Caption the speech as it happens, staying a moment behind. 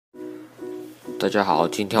大家好，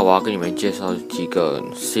今天我要跟你们介绍几个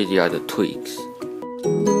Cydia 的 Tweaks。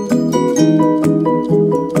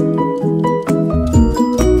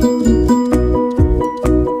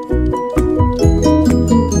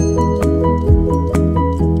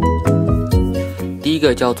第一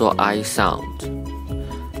个叫做 iSounds，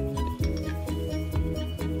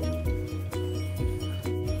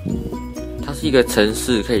 它是一个程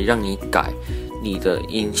式，可以让你改你的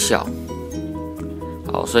音效。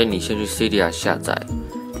好，所以你先去 Cydia 下载，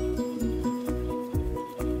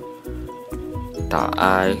打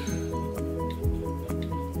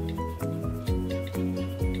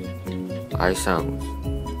iSounds，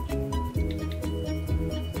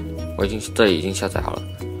 这里已经下载好了。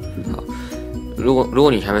好，如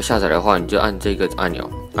果你还没下载的话，你就按这个按钮，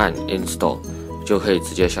按 Install 就可以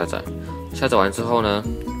直接下载。下载完之后呢，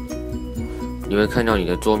你会看到你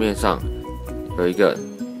的桌面上有一个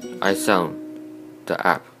iSounds 的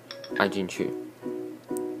App， 按进去，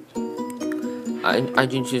按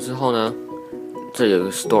进去之后呢，这里有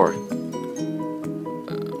个 Store，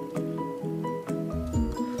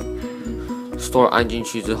 按进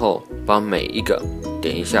去之后，把每一个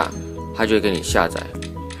点一下，它就会给你下载，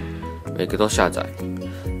每个都下载。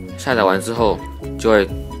下载完之后，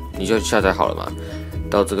你就下载好了嘛，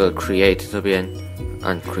到这个 Create 这边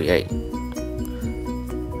按 Create，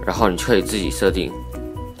 然后你就可以自己设定。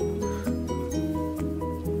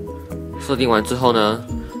设定完之后呢，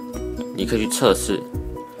你可以去测试。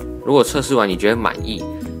如果测试完你觉得满意，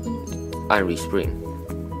按 Respring。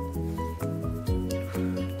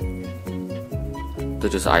这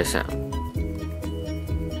就是 iSounds。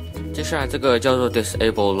接下来这个叫做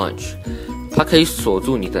Disablelaunch， 它可以锁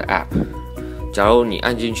住你的 App。假如你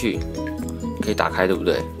按进去，可以打开，对不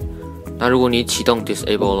对？那如果你启动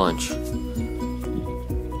Disablelaunch，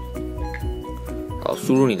 好，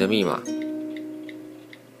输入你的密码。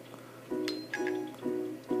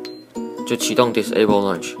就启动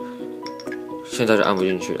Disablelaunch， 现在就按不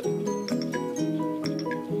进去了。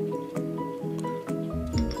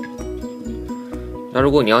那如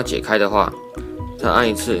果你要解开的话，再按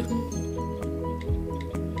一次。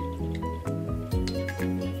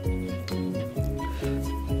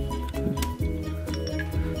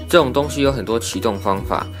这种东西有很多启动方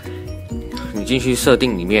法，你进去设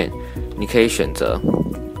定里面，你可以选择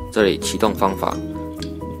这里启动方法。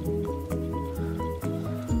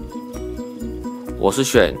我是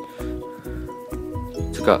选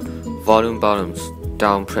这个 Volume Bottoms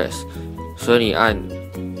Down Press， 所以你按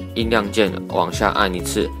音量键往下按一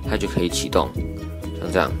次，它就可以启动，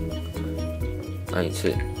像这样，按一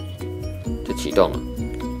次就启动了，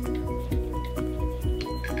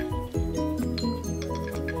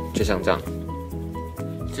就像这样。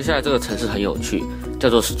接下来这个程式很有趣，叫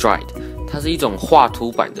做 FaceSlideR， 它是一种画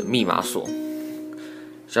图版的密码锁，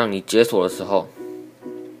像你解锁的时候。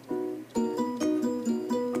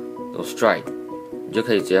Stride， 你就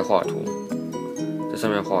可以直接画图，在上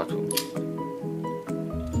面画图，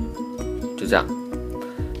就这样。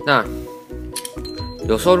那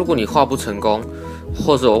有时候如果你画不成功，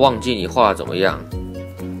或者我忘记你画的怎么样，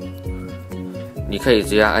你可以直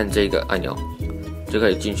接按这个按钮，就可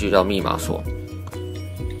以进去到密码锁，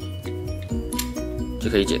就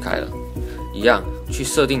可以解开了。一样去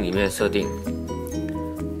设定里面设定，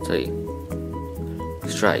这里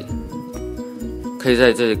Stride。可以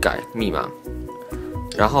在这里改密码，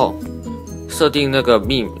然后设定那个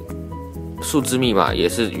数字密码也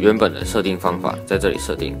是原本的设定方法，在这里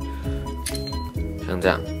设定，像这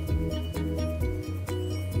样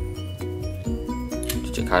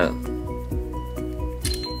就解开了。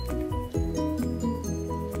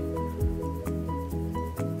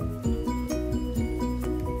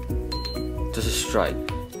这是 FaceSlideR。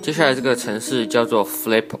接下来这个程式叫做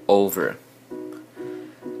Flipover，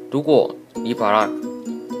 如果你把它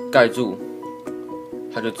盖住，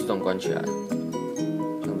它就自动关起来，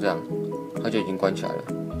像这样，它就已经关起来了。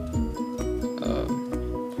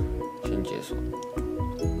先解锁，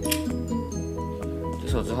解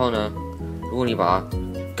锁之后呢，如果你把它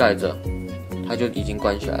盖着，它就已经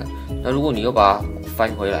关起来。那如果你又把它翻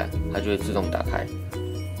回来，它就会自动打开，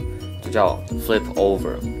这叫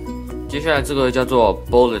Flipover。接下来这个叫做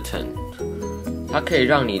Bulletin， 它可以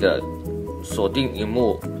让你的锁定萤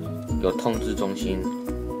幕有通知中心，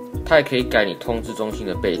它也可以改你通知中心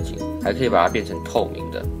的背景，还可以把它变成透明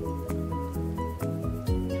的。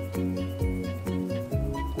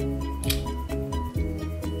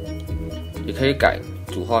也可以改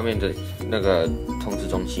主画面的那个通知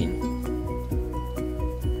中心，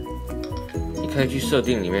你可以去设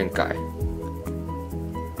定里面改。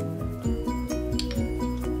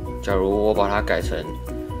假如我把它改成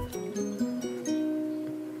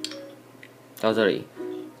到这里，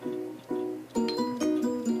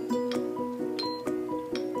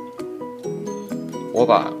我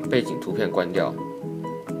把背景图片关掉，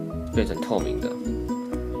变成透明的，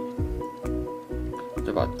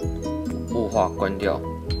再把雾化关掉，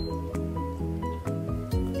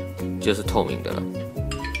就是透明的了，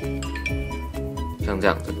像这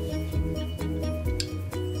样子。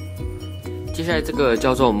接下来这个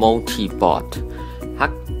叫做 MultiBoot，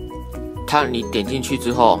 它你点进去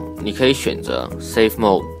之后，你可以选择 Save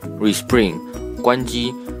Mode、Respring 关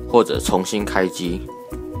机或者重新开机，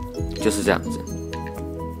就是这样子。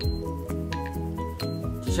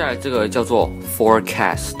接下来这个叫做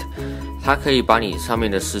Forecast， 它可以把你上面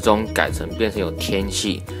的时钟改成变成有天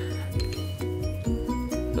气，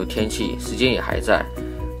时间也还在，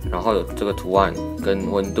然后有这个图案跟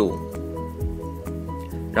温度，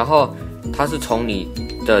然后它是从你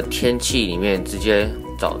的天气里面直接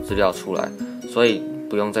找资料出来，所以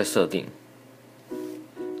不用再设定。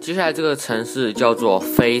接下来这个程式叫做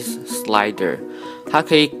FaceSlideR， 它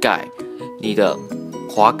可以改你的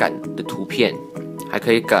滑杆的图片，还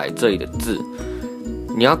可以改这里的字，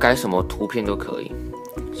你要改什么图片都可以。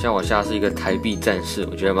像我下是一个台币战士，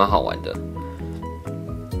我觉得蛮好玩的。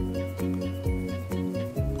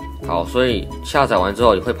好，所以下载完之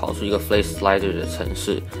后也会跑出一个 FaceSlideR 的程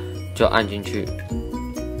式，就按进去。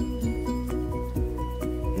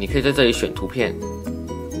你可以在这里选图片，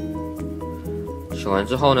选完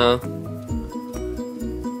之后呢，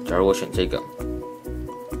假如我选这个，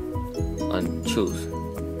按 Choose，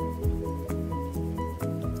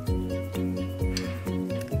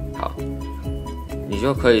 好，你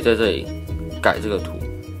就可以在这里改这个图，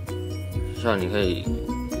像你可以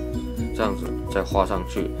这样子再画上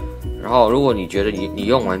去。然后，如果你觉得你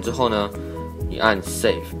用完之后呢，你按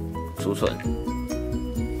Save 储存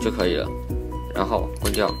就可以了。然后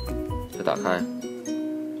关掉，再打开。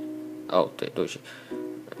哦，对不起。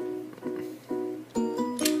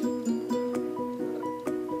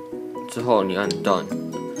之后你按 Done，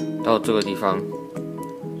 到这个地方，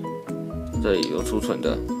这里有储存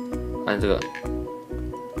的，按这个。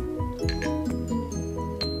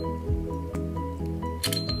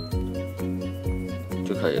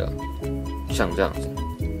就可以了，像这样子。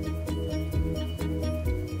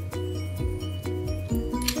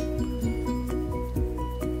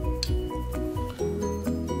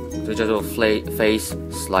这叫做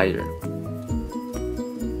FaceSlideR。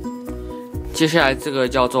接下来这个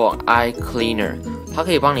叫做 iCleaner， 它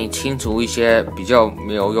可以帮你清除一些比较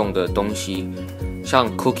没有用的东西，像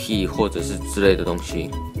cookie 或者是之类的东西。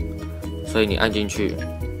所以你按进去，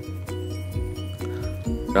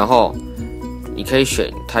然后你可以选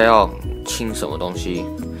它要清什么东西，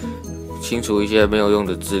清除一些没有用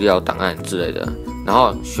的资料、档案之类的。然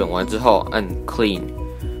后选完之后按 Clean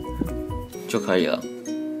就可以了。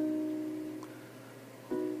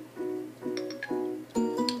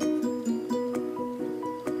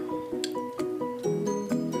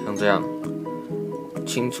像这样，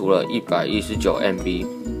清除了119 MB，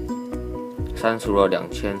 删除了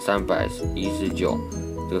2319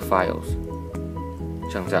这个 files，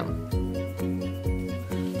 像这样。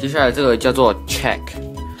接下来这个叫做 Check，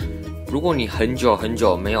 如果你很久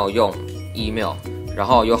没有用 email， 然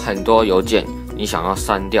后有很多邮件你想要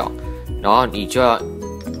删掉，然后你就要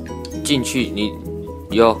进去，你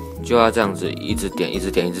就要这样子一直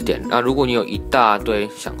点。那如果你有一大堆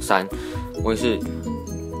想删，或是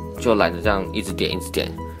就懒得这样一直点，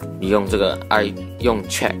你用这个用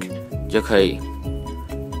Check 就可以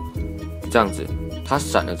这样子，它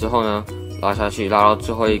闪了之后呢，拉下去，拉到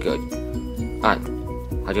最后一个按，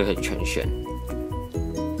它就可以全选。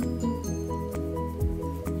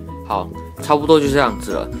好，差不多就这样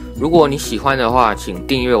子了。如果你喜欢的话，请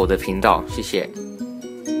订阅我的频道，谢谢。